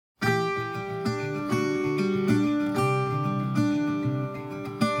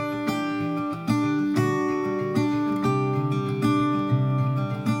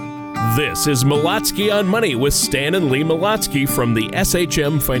This is Molotsky on Money with Stan and Lee Molotsky from the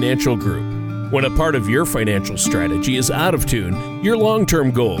SHM Financial Group. When a part of your financial strategy is out of tune, your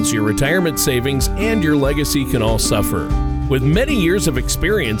long-term goals, your retirement savings, and your legacy can all suffer. With many years of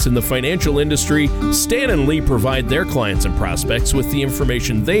experience in the financial industry, Stan and Lee provide their clients and prospects with the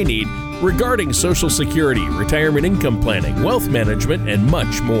information they need regarding Social Security, retirement income planning, wealth management, and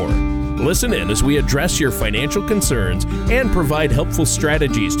much more. Listen in as we address your financial concerns and provide helpful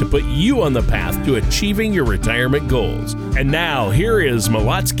strategies to put you on the path to achieving your retirement goals. And now, here is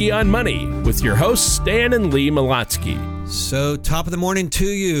Molotsky on Money with your hosts, Stan and Lee Molotsky. So, top of the morning to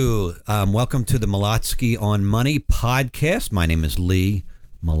you. Welcome to the Molotsky on Money podcast. My name is Lee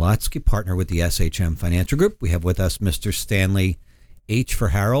Molotsky, partner with the SHM Financial Group. We have with us Mr. Stanley H. for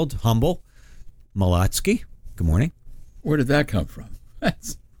Harold, Humble Molotsky. Good morning. Where did that come from?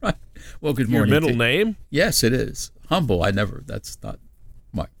 That's right. Well, good morning. Your middle name? Yes, it is. Humble. That's not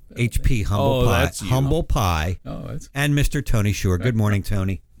my... HP Humble Pie. That's you. Humble Pie. Oh, that's... And Mr. Tony Shore. Good morning,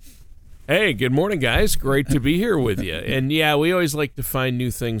 Tony. Hey, good morning, guys. Great to be here with you. And yeah, we always like to find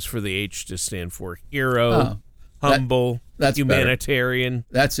new things for the H to stand for. Hero, humble, that's humanitarian. Better.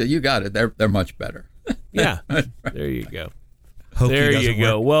 That's it. You got it. They're much better. Yeah, there you go. Hokey there you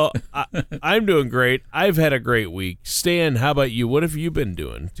go. Work. Well, I'm doing great. I've had a great week. Stan, how about you? What have you been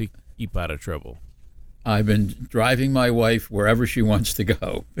doing to keep out of trouble? I've been driving my wife wherever she wants to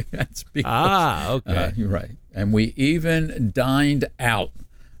go. That's because, okay. You're right. And we even dined out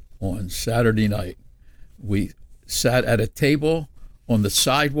on Saturday night. We sat at a table on the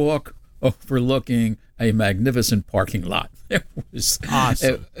sidewalk overlooking a magnificent parking lot. It was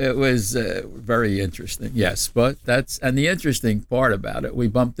awesome. It was very interesting. Yes, but and the interesting part about it, we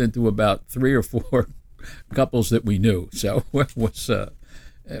bumped into about 3 or 4 couples that we knew. So it was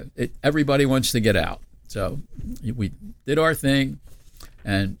everybody wants to get out. So we did our thing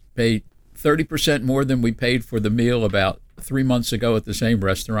and paid 30% more than we paid for the meal about 3 months ago at the same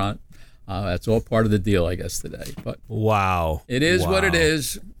restaurant. That's all part of the deal, I guess, today. But wow, it is what it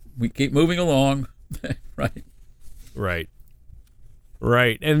is. We keep moving along, right.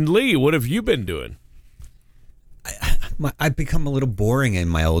 And Lee, what have you been doing? I've become a little boring in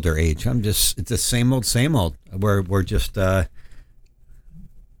my older age. It's the same old. We're just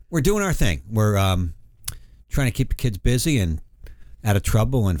we're doing our thing. We're trying to keep the kids busy and out of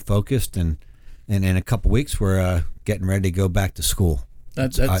trouble and focused, and in a couple weeks we're getting ready to go back to school.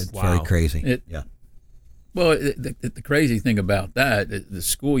 That's very crazy. Well, the crazy thing about that, the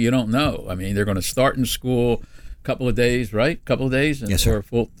school, you don't know. I mean, they're going to start in school a couple of days, right? A couple of days, and yes, sir.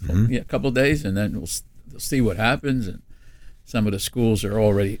 Or a couple of days, and then we'll see what happens. And some of the schools are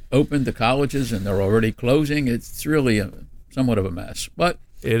already open, the colleges, and they're already closing. It's really somewhat of a mess, but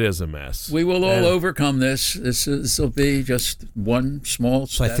it is a mess. We will all overcome this. This will be just one small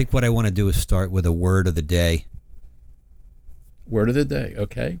step. So I think what I want to do is start with a word of the day. Word of the day,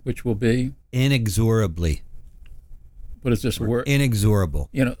 okay, which will be? Inexorably. What is this word? Inexorable.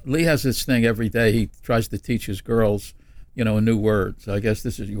 You know, Lee has this thing every day. He tries to teach his girls, a new word. So I guess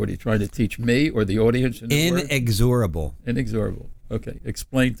this is what are you trying to teach me or the audience? Inexorable. Inexorable. Okay,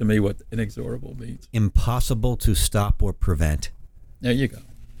 explain to me what inexorable means. Impossible to stop or prevent. There you go.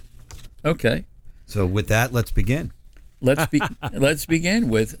 Okay. So with that, let's begin. Let's begin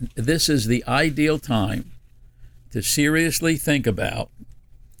with, this is the ideal time to seriously think about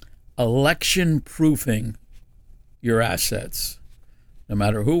election-proofing your assets. No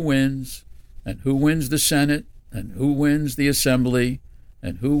matter who wins, and who wins the Senate, and who wins the Assembly,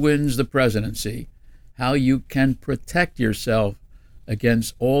 and who wins the presidency, how you can protect yourself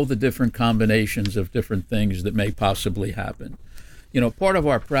against all the different combinations of different things that may possibly happen. Part of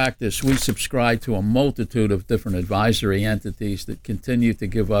our practice, we subscribe to a multitude of different advisory entities that continue to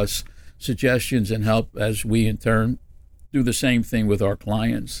give us suggestions and help as we in turn do the same thing with our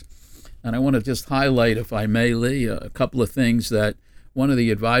clients. And I want to just highlight, if I may, Lee, a couple of things that one of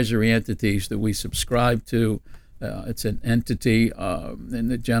the advisory entities that we subscribe to, it's an entity, and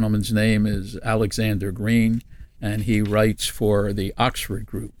the gentleman's name is Alexander Green, and he writes for the Oxford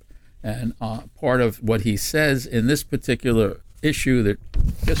Group. And part of what he says in this particular issue that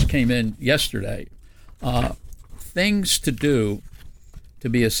just came in yesterday, things to do to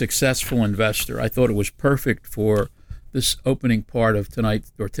be a successful investor. I thought it was perfect for this opening part of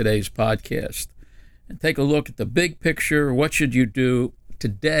today's podcast. And take a look at the big picture. What should you do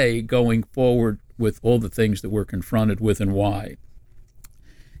today going forward with all the things that we're confronted with and why?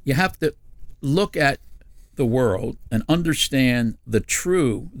 You have to look at the world and understand the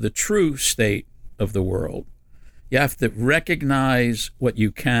true state of the world. You have to recognize what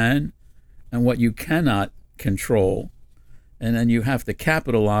you can and what you cannot control. and then you have to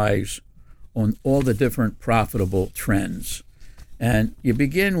capitalize on all the different profitable trends. And you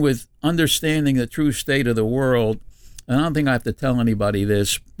begin with understanding the true state of the world. And I don't think I have to tell anybody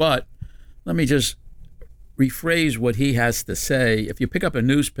this, but let me just rephrase what he has to say. If you pick up a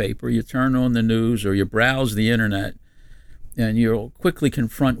newspaper, you turn on the news, or you browse the internet, and you'll quickly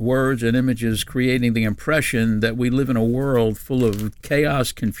confront words and images creating the impression that we live in a world full of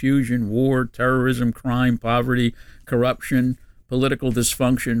chaos, confusion, war, terrorism, crime, poverty, corruption, political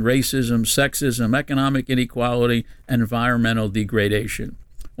dysfunction, racism, sexism, economic inequality, and environmental degradation.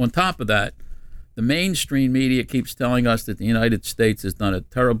 On top of that, the mainstream media keeps telling us that the United States has done a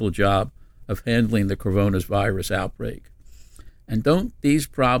terrible job of handling the coronavirus outbreak. And don't these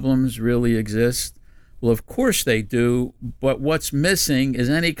problems really exist? Well, of course they do, but what's missing is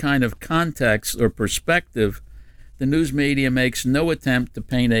any kind of context or perspective. The news media makes no attempt to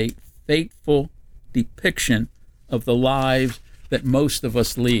paint a faithful depiction of the lives that most of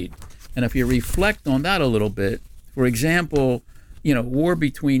us lead. And if you reflect on that a little bit, for example, war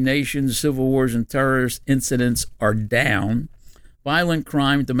between nations, civil wars, and terrorist incidents are down. Violent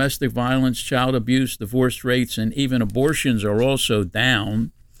crime, domestic violence, child abuse, divorce rates, and even abortions are also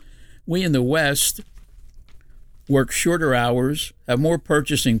down. We in the West work shorter hours, have more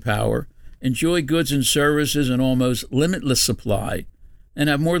purchasing power, enjoy goods and services in almost limitless supply, and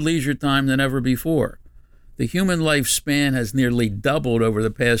have more leisure time than ever before. The human lifespan has nearly doubled over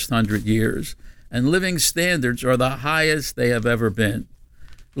the past 100 years, and living standards are the highest they have ever been.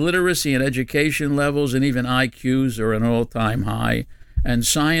 Literacy and education levels and even IQs are at an all-time high, and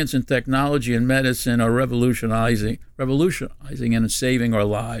science and technology and medicine are revolutionizing and saving our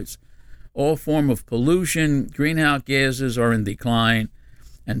lives. All form of pollution, greenhouse gases are in decline,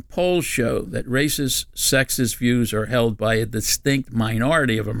 and polls show that racist, sexist views are held by a distinct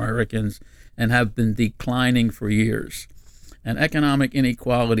minority of Americans and have been declining for years. And economic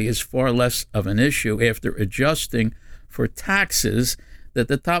inequality is far less of an issue after adjusting for taxes that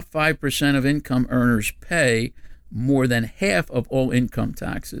the top 5% of income earners pay more than half of all income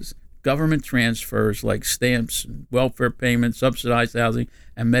taxes. Government transfers like stamps, welfare payments, subsidized housing,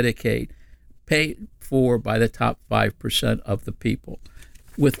 and Medicaid paid for by the top 5% of the people.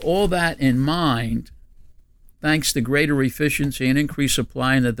 With all that in mind, thanks to greater efficiency and increased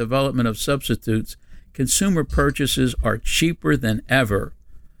supply and the development of substitutes, consumer purchases are cheaper than ever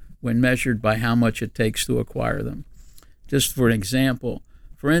when measured by how much it takes to acquire them. Just for an example,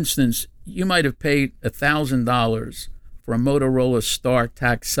 for instance, you might have paid $1,000 for a Motorola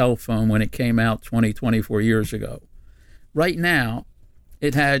StarTAC cell phone when it came out 24 years ago. Right now,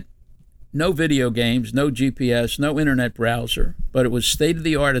 it had no video games, no GPS, no internet browser, but it was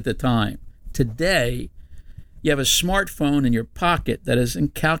state-of-the-art at the time. Today, you have a smartphone in your pocket that is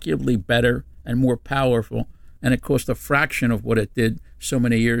incalculably better and more powerful, and it cost a fraction of what it did so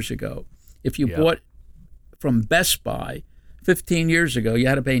many years ago. If you bought from Best Buy 15 years ago, you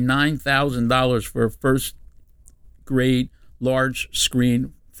had to pay $9,000 for a first-grade,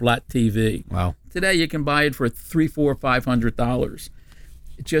 large-screen, flat TV. Wow. Today, you can buy it for $300, $400, $500.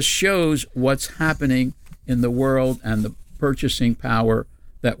 It just shows what's happening in the world and the purchasing power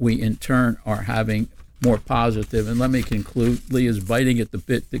that we, in turn, are having more positive. And let me conclude. Lee is biting at the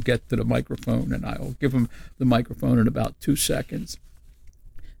bit to get to the microphone, and I'll give him the microphone in about 2 seconds.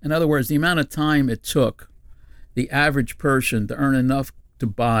 In other words, the amount of time it took the average person to earn enough to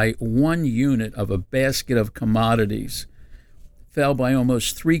buy 1 unit of a basket of commodities fell by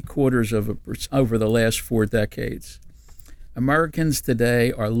almost 0.75% over the last 4 decades. Americans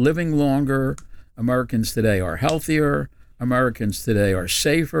today are living longer. Americans today are healthier. Americans today are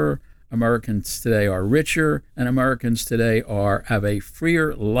safer. Americans today are richer. And Americans today have a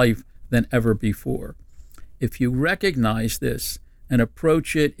freer life than ever before. If you recognize this and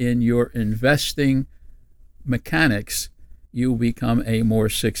approach it in your investing mechanics, you become a more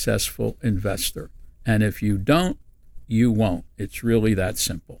successful investor. And if you don't, you won't. It's really that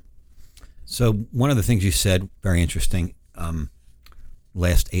simple. So one of the things you said, very interesting,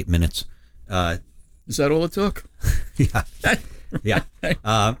 last 8 minutes. Is that all it took? Yeah.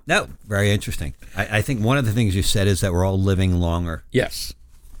 No, very interesting. I think one of the things you said is that we're all living longer. Yes.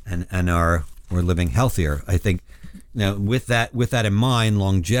 And we're living healthier. I think, with that in mind,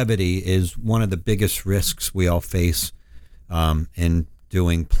 longevity is one of the biggest risks we all face in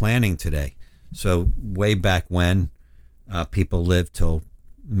doing planning today. So way back when, people lived till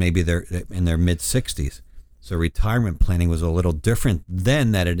maybe they're in their mid-60s. So retirement planning was a little different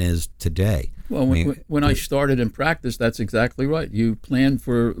then than it is today. Well, when I started in practice, that's exactly right. You plan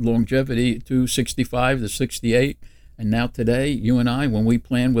for longevity to 65 to 68. And now today, you and I, when we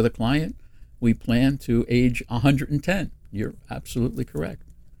plan with a client, we plan to age 110. You're absolutely correct.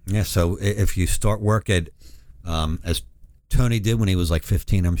 Yeah, so if you start work at, as Tony did when he was like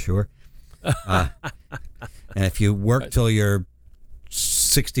 15, I'm sure, and if you work till you're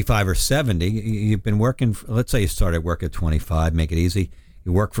 65 or 70, you've been working, let's say you started work at 25, make it easy.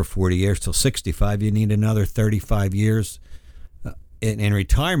 You work for 40 years till 65, you need another 35 years in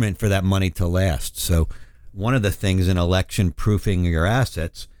retirement for that money to last. So one of the things in election proofing your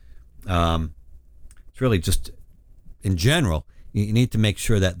assets, it's really just in general, you need to make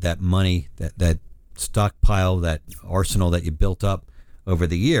sure that that money, that stockpile, that arsenal that you built up over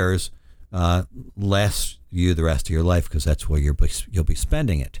the years lasts you the rest of your life, because that's where you'll be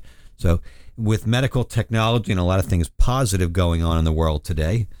spending it. So with medical technology and a lot of things positive going on in the world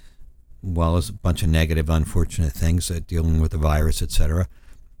today, well as a bunch of negative, unfortunate things, dealing with the virus, etc.,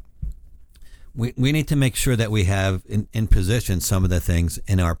 we need to make sure that we have in position some of the things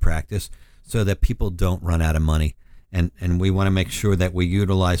in our practice so that people don't run out of money. And we want to make sure that we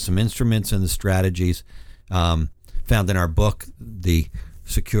utilize some instruments and the strategies found in our book, The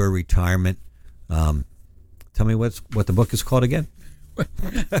Secure Retirement. Tell me what the book is called again?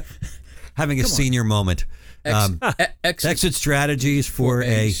 Having a senior moment. Exit strategies for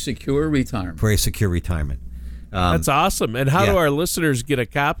a secure retirement. For a secure retirement. That's awesome. And how do our listeners get a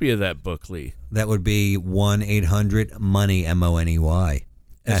copy of that book, Lee? That would be 1-800-MONEY, M-O-N-E-Y.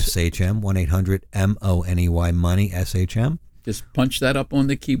 SHM, 1-800-MONEY, money, SHM. Just punch that up on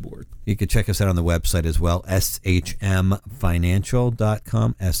the keyboard. You can check us out on the website as well,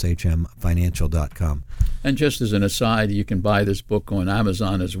 shmfinancial.com, shmfinancial.com. And just as an aside, you can buy this book on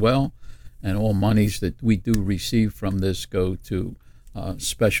Amazon as well, and all monies that we do receive from this go to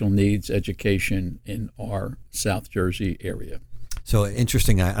special needs education in our South Jersey area. So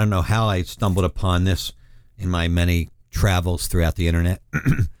interesting. I don't know how I stumbled upon this in my many travels throughout the internet,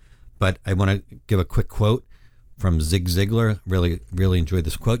 but I want to give a quick quote from Zig Ziglar. Really enjoyed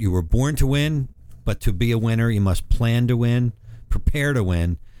this quote. You were born to win, but to be a winner, you must plan to win, prepare to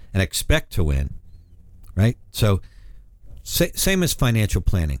win, and expect to win. Right? So same as financial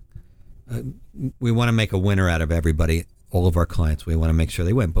planning. We want to make a winner out of everybody, all of our clients. We want to make sure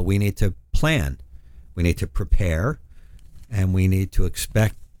they win, but we need to plan. We need to prepare, and we need to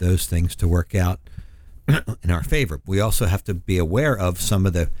expect those things to work out in our favor. We also have to be aware of some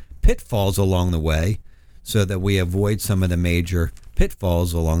of the pitfalls along the way so that we avoid some of the major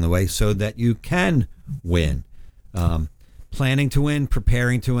pitfalls along the way so that you can win. Planning to win,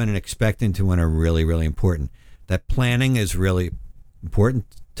 preparing to win, and expecting to win are really, really important. That planning is really important.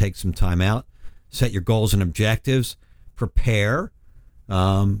 Take some time out. Set your goals and objectives. Prepare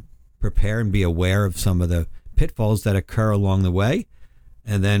and be aware of some of the pitfalls that occur along the way,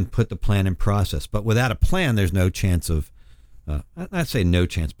 and then put the plan in process. But without a plan, there's no chance of, I'd say no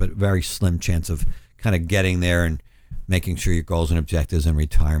chance, but very slim chance of kind of getting there and making sure your goals and objectives in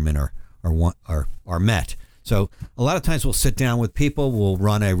retirement are met. So a lot of times we'll sit down with people, we'll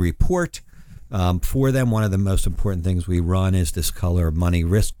run a report for them. One of the most important things we run is this Color of Money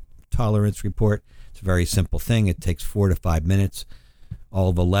Risk Tolerance Report. It's a very simple thing. It takes 4 to 5 minutes. All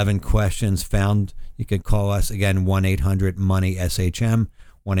of 11 questions found. You can call us again, 1-800-MONEY-SHM,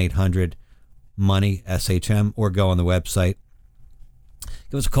 1-800-MONEY-SHM, or go on the website.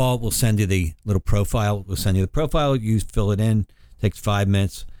 Give us a call. We'll send you the little profile. We'll send you the profile. You fill it in. Takes 5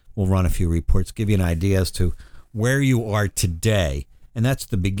 minutes. We'll run a few reports, give you an idea as to where you are today. And that's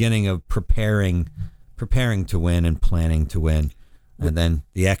the beginning of preparing to win and planning to win. And then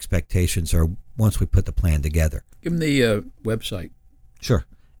the expectations are once we put the plan together. Give them the website. Sure.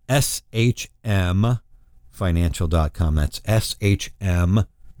 shmfinancial.com. That's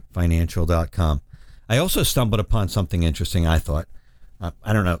shmfinancial.com. I also stumbled upon something interesting, I thought.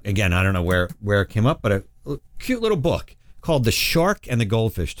 I don't know. Again, I don't know where it came up, but a cute little book called The Shark and the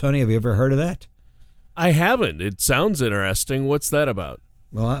Goldfish. Tony, have you ever heard of that? I haven't. It sounds interesting. What's that about?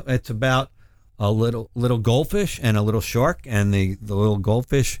 Well, it's about a little goldfish and a little shark, and the little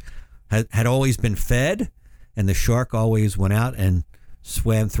goldfish had always been fed, and the shark always went out and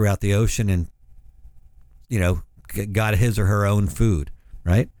swam throughout the ocean and, got his or her own food,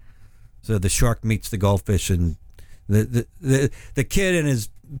 right? So the shark meets the goldfish, and the kid and his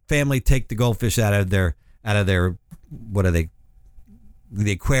family take the goldfish out of their what are they?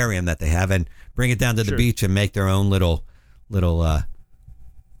 The aquarium that they have, and bring it down to the beach and make their own little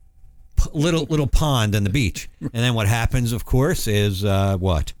pond on the beach. And then what happens, of course, is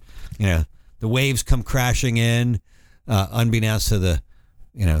what? The waves come crashing in, unbeknownst to the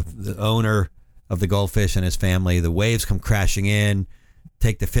owner of the goldfish and his family. The waves come crashing in,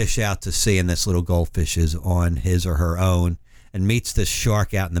 take the fish out to sea, and this little goldfish is on his or her own and meets this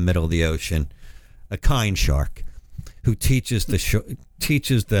shark out in the middle of the ocean, a kind shark. who teaches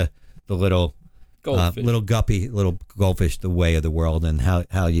the little Goldfish. little guppy, little goldfish the way of the world, and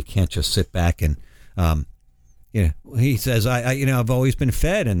how you can't just sit back and he says, I've always been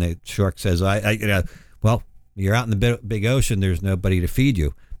fed, and the shark says, well, you're out in the big ocean, there's nobody to feed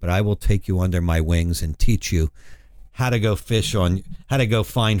you, but I will take you under my wings and teach you how to go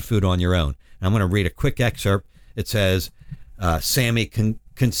find food on your own. And I'm going to read a quick excerpt. It says, Sammy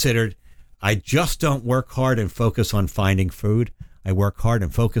considered, I just don't work hard and focus on finding food. I work hard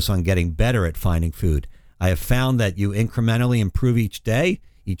and focus on getting better at finding food. I have found that you incrementally improve each day,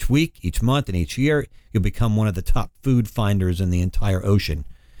 each week, each month, and each year. You'll become one of the top food finders in the entire ocean.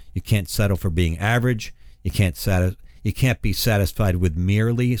 You can't settle for being average. You can't be satisfied with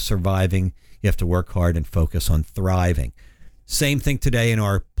merely surviving. You have to work hard and focus on thriving. Same thing today in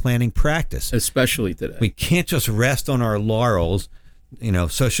our planning practice. Especially today. We can't just rest on our laurels.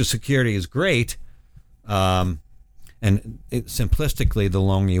 Social Security is great. Simplistically, the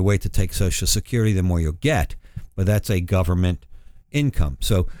longer you wait to take Social Security, the more you'll get. But that's a government income.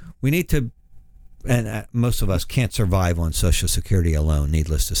 So we need to, and most of us can't survive on Social Security alone,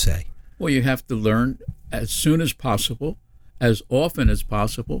 needless to say. Well, you have to learn as soon as possible, as often as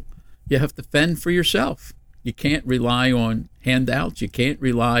possible. You have to fend for yourself. You can't rely on handouts. You can't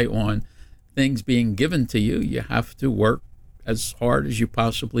rely on things being given to you. You have to work as hard as you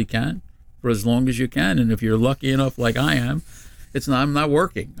possibly can for as long as you can. And if you're lucky enough, like I am, I'm not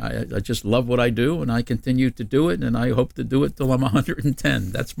working. I just love what I do, and I continue to do it, and I hope to do it till I'm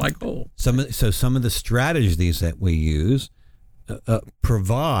 110. That's my goal. Some of the strategies that we use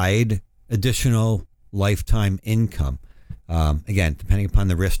provide additional lifetime income. Again, depending upon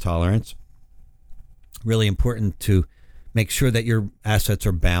the risk tolerance, really important to make sure that your assets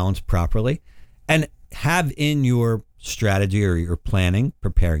are balanced properly, and have in your strategy or your planning,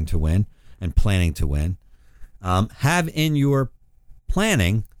 preparing to win and planning to win, have in your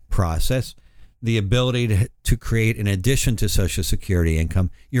planning process the ability to create, in addition to Social Security income,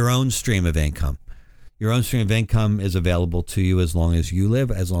 your own stream of income. Your own stream of income is available to you as long as you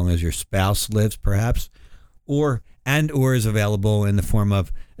live, as long as your spouse lives, perhaps, or is available in the form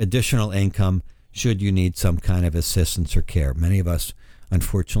of additional income should you need some kind of assistance or care. Many of us,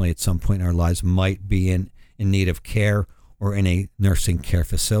 unfortunately, at some point in our lives might be in need of care or in a nursing care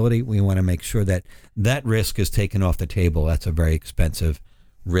facility. We want to make sure that risk is taken off the table. That's a very expensive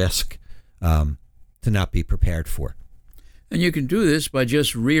risk to not be prepared for. And you can do this by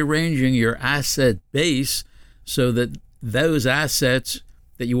just rearranging your asset base so that those assets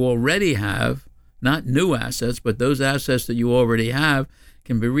that you already have, not new assets, but those assets that you already have,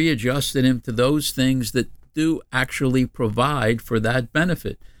 can be readjusted into those things that do actually provide for that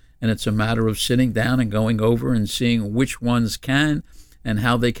benefit. And it's a matter of sitting down and going over and seeing which ones can and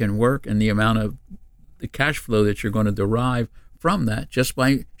how they can work, and the amount of the cash flow that you're going to derive from that just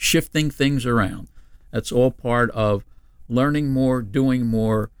by shifting things around. That's all part of learning more, doing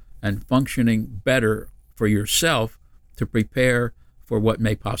more, and functioning better for yourself to prepare for what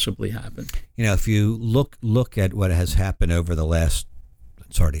may possibly happen. If you look at what has happened over the last,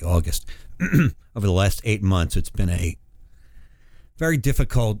 it's already August, over the last 8 months, it's been a very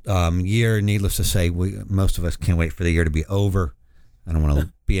difficult year. Needless to say, most of us can't wait for the year to be over. I don't want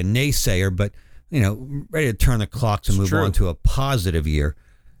to be a naysayer, but ready to turn the clocks and move on to a positive year.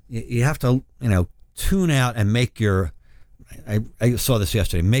 You have to, tune out and make your. I saw this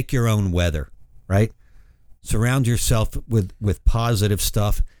yesterday. Make your own weather, right? Surround yourself with positive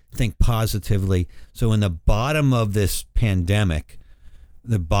stuff. Think positively. So in the bottom of this pandemic,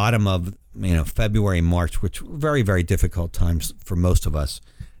 the bottom of February, March, which were very, very difficult times for most of us,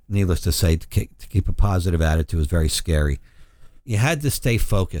 needless to say, to keep a positive attitude was very scary. You had to stay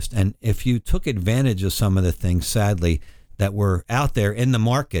focused. And if you took advantage of some of the things, sadly, that were out there in the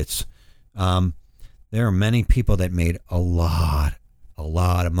markets, there are many people that made a lot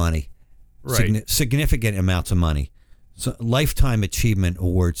of money, right. Significant amounts of money. So lifetime achievement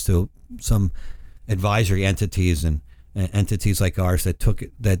awards to some advisory entities and entities like ours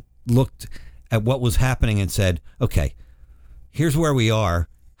that looked at what was happening and said, okay, here's where we are.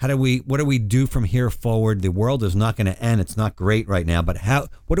 What do we do from here forward? The world is not going to end. It's not great right now, but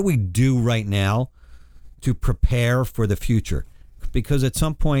what do we do right now to prepare for the future? Because at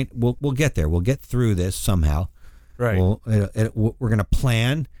some point we'll get there. We'll get through this somehow. Right. We're going to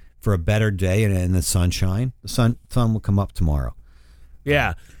plan for a better day and the sunshine. The sun will come up tomorrow.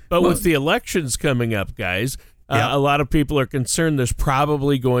 Yeah. But with the elections coming up, guys, a lot of people are concerned there's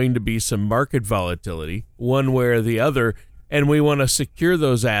probably going to be some market volatility one way or the other, and we want to secure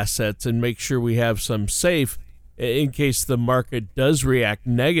those assets and make sure we have some safe in case the market does react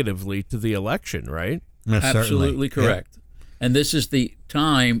negatively to the election, right? Absolutely correct. Yep. And this is the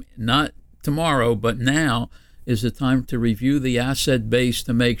time, not tomorrow, but now is the time to review the asset base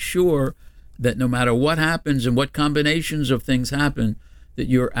to make sure that no matter what happens and what combinations of things happen, that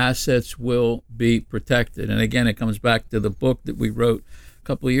your assets will be protected. And again, it comes back to the book that we wrote a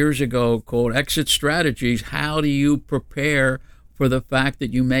couple of years ago called Exit Strategies. How do you prepare for the fact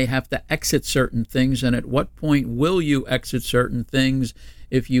that you may have to exit certain things, and at what point will you exit certain things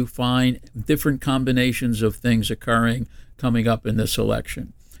if you find different combinations of things occurring coming up in this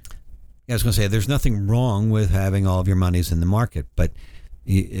election? Yeah, I was going to say there's nothing wrong with having all of your monies in the market, but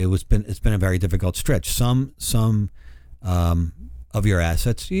it's been a very difficult stretch. Some of your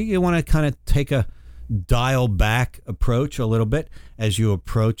assets you want to kind of take a dial back approach a little bit as you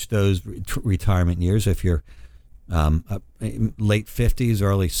approach those retirement years. If you're late 50s,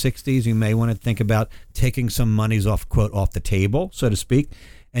 early 60s, you may want to think about taking some monies off the table, so to speak,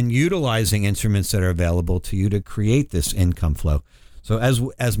 and utilizing instruments that are available to you to create this income flow. So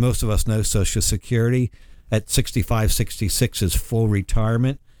as most of us know, Social Security at 65, 66 is full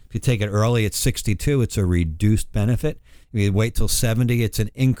retirement. If you take it early at 62, it's a reduced benefit. If you wait till 70, it's an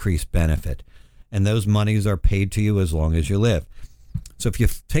increased benefit. And those monies are paid to you as long as you live. So if you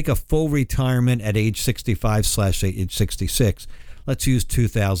take a full retirement at age 65/age 66, let's use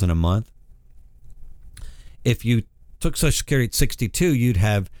 $2,000 a month. If you took Social Security at 62, you'd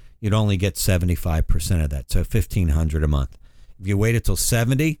only get 75% of that, so $1,500 a month. If you waited till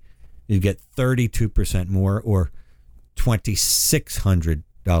 70, you'd get 32% more, or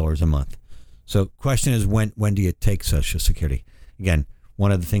 $2,600 a month. So question is, when do you take Social Security? Again,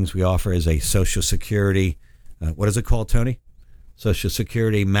 one of the things we offer is a Social Security, what is it called, Tony? Social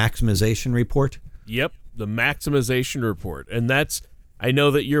Security Maximization Report? Yep, the Maximization Report. And that's, I know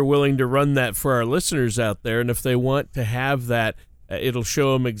that you're willing to run that for our listeners out there, and if they want to have that, it'll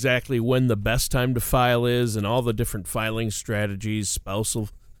show them exactly when the best time to file is and all the different filing strategies, spousal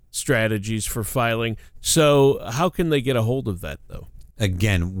strategies for filing. So how can they get a hold of that, though?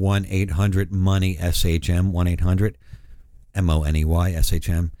 Again, 1-800-MONEY-SHM,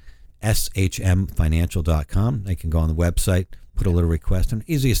 1-800-MONEY-SHM, shmfinancial.com. They can go on the website, put a little request, and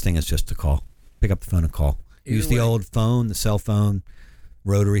the easiest thing is just to call. Pick up the phone and call. Use the old phone, the cell phone,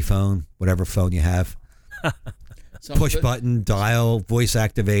 rotary phone, whatever phone you have. Push button, dial, voice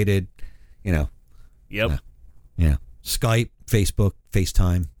activated, Yep. Skype, Facebook,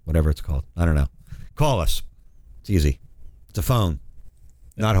 FaceTime, whatever it's called. I don't know. Call us. It's easy. It's a phone.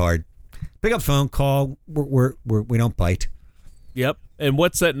 Not hard. Pick up the phone, call. We don't bite. Yep. And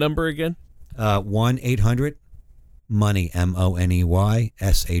what's that number again? 1-800-MONEY,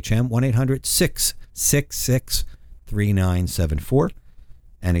 MONEY-SHM, 1-800-666-3974.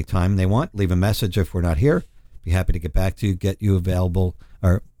 Anytime they want, leave a message if we're not here. Be happy to get back to you, get you available,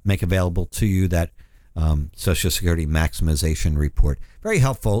 or make available to you that Social Security Maximization Report. Very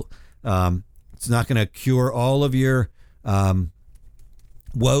helpful. It's not going to cure all of your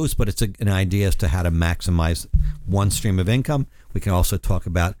woes, but it's an idea as to how to maximize one stream of income. We can also talk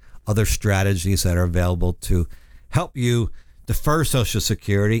about other strategies that are available to help you defer Social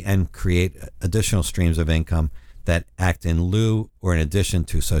Security and create additional streams of income that act in lieu or in addition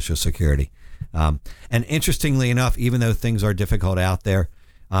to Social Security. And interestingly enough, even though things are difficult out there,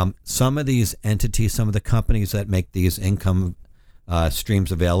 some of these entities, some of the companies that make these income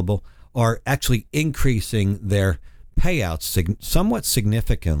streams available are actually increasing their payouts somewhat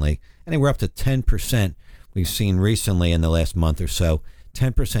significantly. Anywhere up to 10% we've seen recently in the last month or so,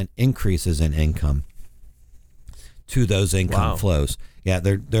 10% increases in income to those income flows. Yeah,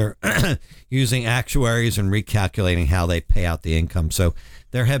 they're using actuaries and recalculating how they pay out the income. So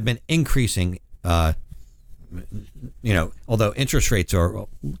there have been increasing, although interest rates are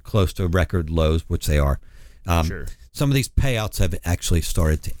close to record lows, which they are, sure. Some of these payouts have actually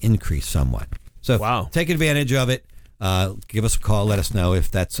started to increase somewhat. So take advantage of it. Give us a call. Let us know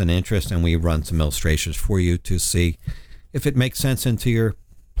if that's an interest, and we run some illustrations for you to see if it makes sense into your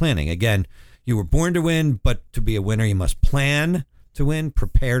planning. Again, you were born to win, but to be a winner, you must plan to win,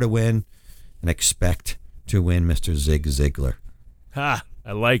 prepare to win, and expect to win, Mr. Zig Ziglar. Ha!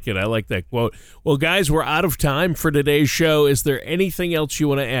 I like it. I like that quote. Well, guys, we're out of time for today's show. Is there anything else you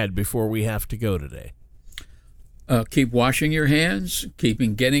want to add before we have to go today? Keep washing your hands,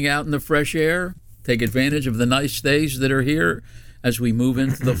 getting out in the fresh air. Take advantage of the nice days that are here as we move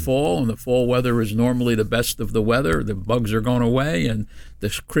into the fall. And the fall weather is normally the best of the weather. The bugs are going away and the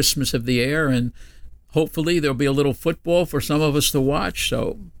crispness of the air. And hopefully there'll be a little football for some of us to watch.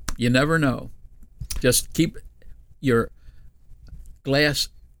 So you never know. Just keep your glass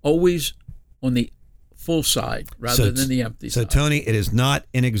always on the full side rather than the empty so side. So, Tony, it is not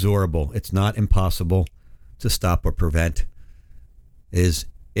inexorable. It's not impossible to stop or prevent. It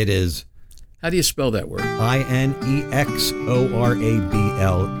is. How do you spell that word?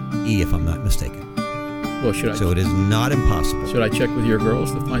 INEXORABLE, if I'm not mistaken. Well, So it is not impossible. Should I check with your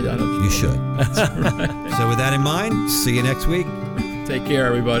girls to find out? You should. That's right. So with that in mind, see you next week. Take care,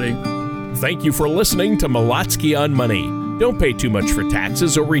 everybody. Thank you for listening to Molotsky on Money. Don't pay too much for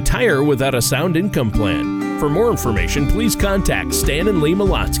taxes or retire without a sound income plan. For more information, please contact Stan and Lee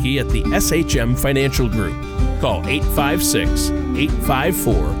Molotsky at the SHM Financial Group. Call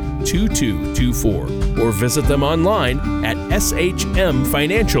 856-854-2224 or visit them online at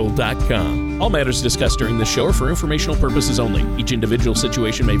shmfinancial.com. All matters discussed during this show are for informational purposes only. Each individual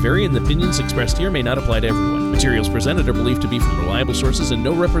situation may vary, and the opinions expressed here may not apply to everyone. Materials presented are believed to be from reliable sources, and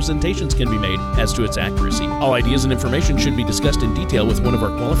no representations can be made as to its accuracy. All ideas and information should be discussed in detail with one of our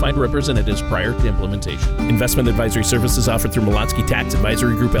qualified representatives prior to implementation. Investment advisory services offered through Molotsky Tax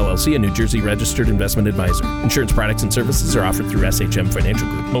Advisory Group, LLC, a New Jersey registered investment advisor. Insurance products and services are offered through SHM Financial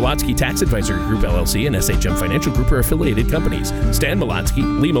Group. Molotsky Tax Advisory Group, LLC, and SHM Financial Group are affiliated companies. Stan Molotsky,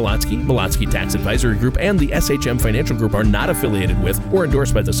 Lee Molotsky, Molotsky Tax Advisory Group, and the SHM Financial Group are not affiliated with or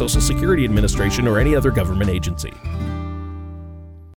endorsed by the Social Security Administration or any other government agency.